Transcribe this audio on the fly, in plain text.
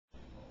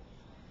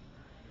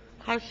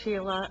Hi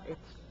Sheila,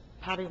 it's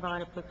Patty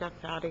Vine of Blue Gas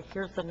Audi.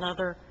 Here's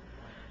another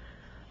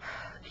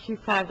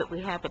Q5 that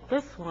we have, but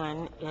this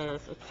one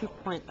is a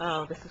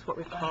 2.0. This is what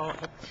we call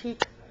a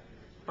teak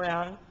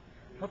brown.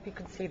 Hope you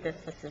can see this.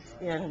 This is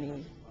in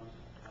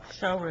the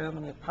showroom,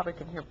 and you probably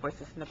can hear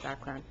voices in the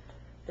background.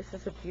 This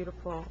is a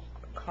beautiful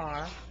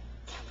car.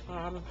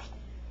 I'm going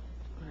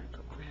to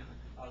go around.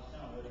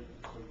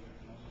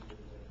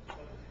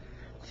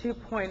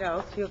 2.0,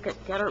 so you'll get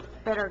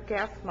better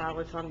gas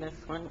mileage on this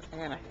one,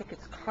 and I think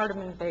it's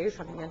cardamom beige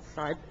on the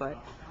inside, but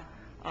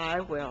I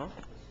will.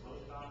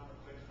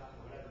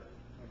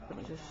 Let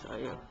me just show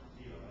you.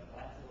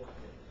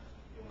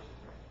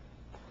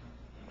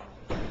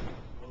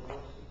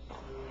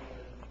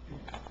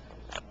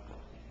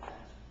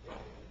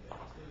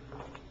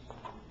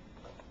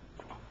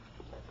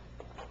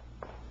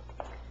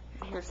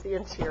 Here's the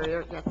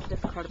interior. Yes, it is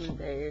cardamom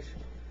beige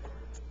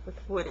with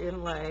wood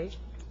inlay.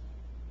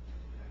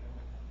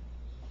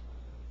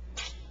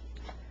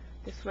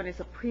 This one is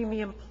a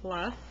Premium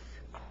Plus.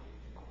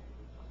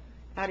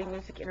 Audi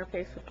music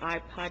interface with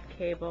iPod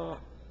cable.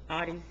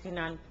 Audi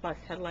Xenon Plus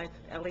headlights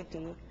with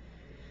LED.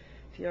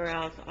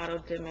 DRLs, auto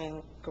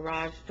dimming,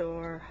 garage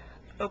door,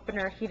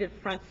 opener, heated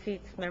front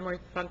seats, memory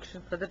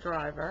function for the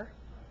driver.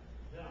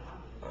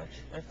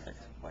 Which this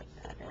is what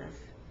that is.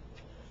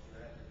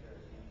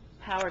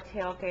 Power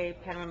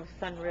tailgate, panoramic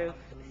sunroof,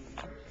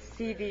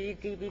 CD,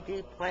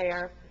 DVD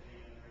player,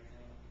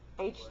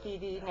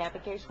 HDD,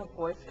 navigational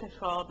voice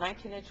control,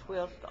 19-inch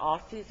wheels with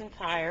all-season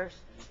tires,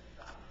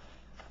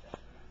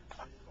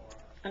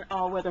 and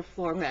all-weather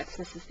floor mats.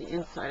 This is the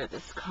inside of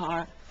this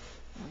car.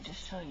 Let me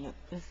just show you.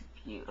 This is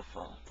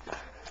beautiful.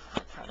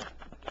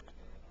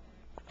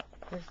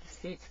 Here's the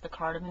seats, the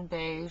cardamom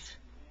beige.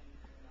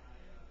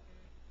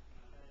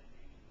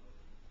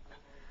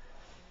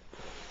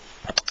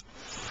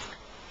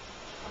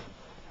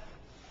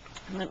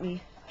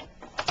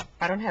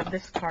 I don't have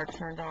this car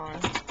turned on.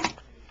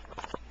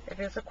 It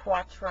is a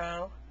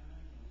Quattro.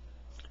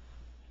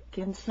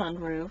 Again,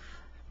 sunroof.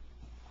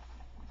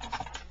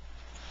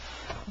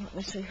 Let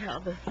me see how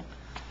the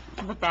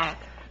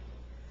back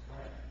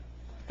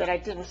that I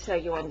didn't show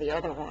you on the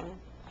other one.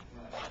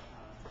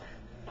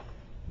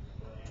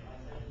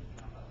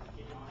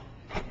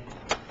 There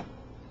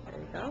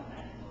you go.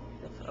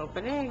 It's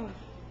opening.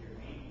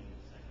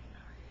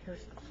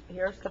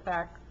 Here's the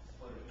back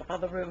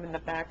of the room in the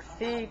back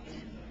seat.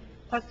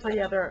 Plus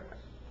the other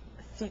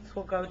seats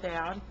will go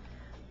down.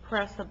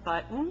 Press a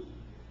button.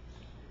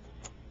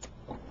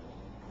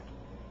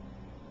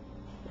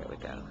 There we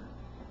go.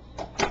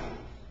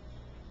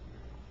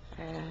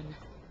 And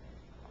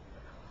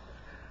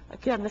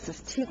again, this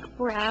is teak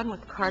brown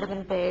with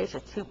cardamom beige,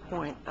 a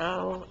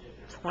 2.0,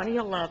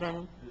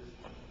 2011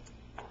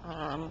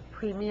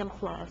 Premium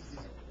Plus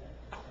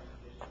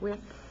with,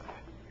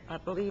 I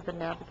believe, a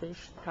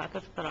navigation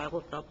package, but I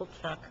will double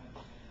check.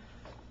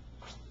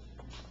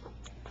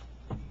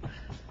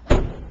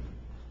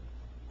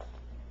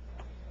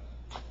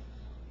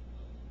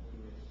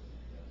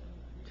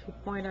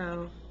 2.0. I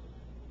don't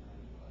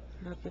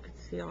know if you can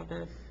see all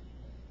this.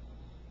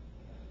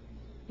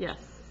 Yes.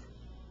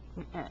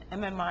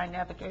 MMI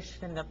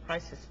navigation, and the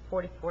price is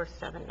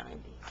 $44,790.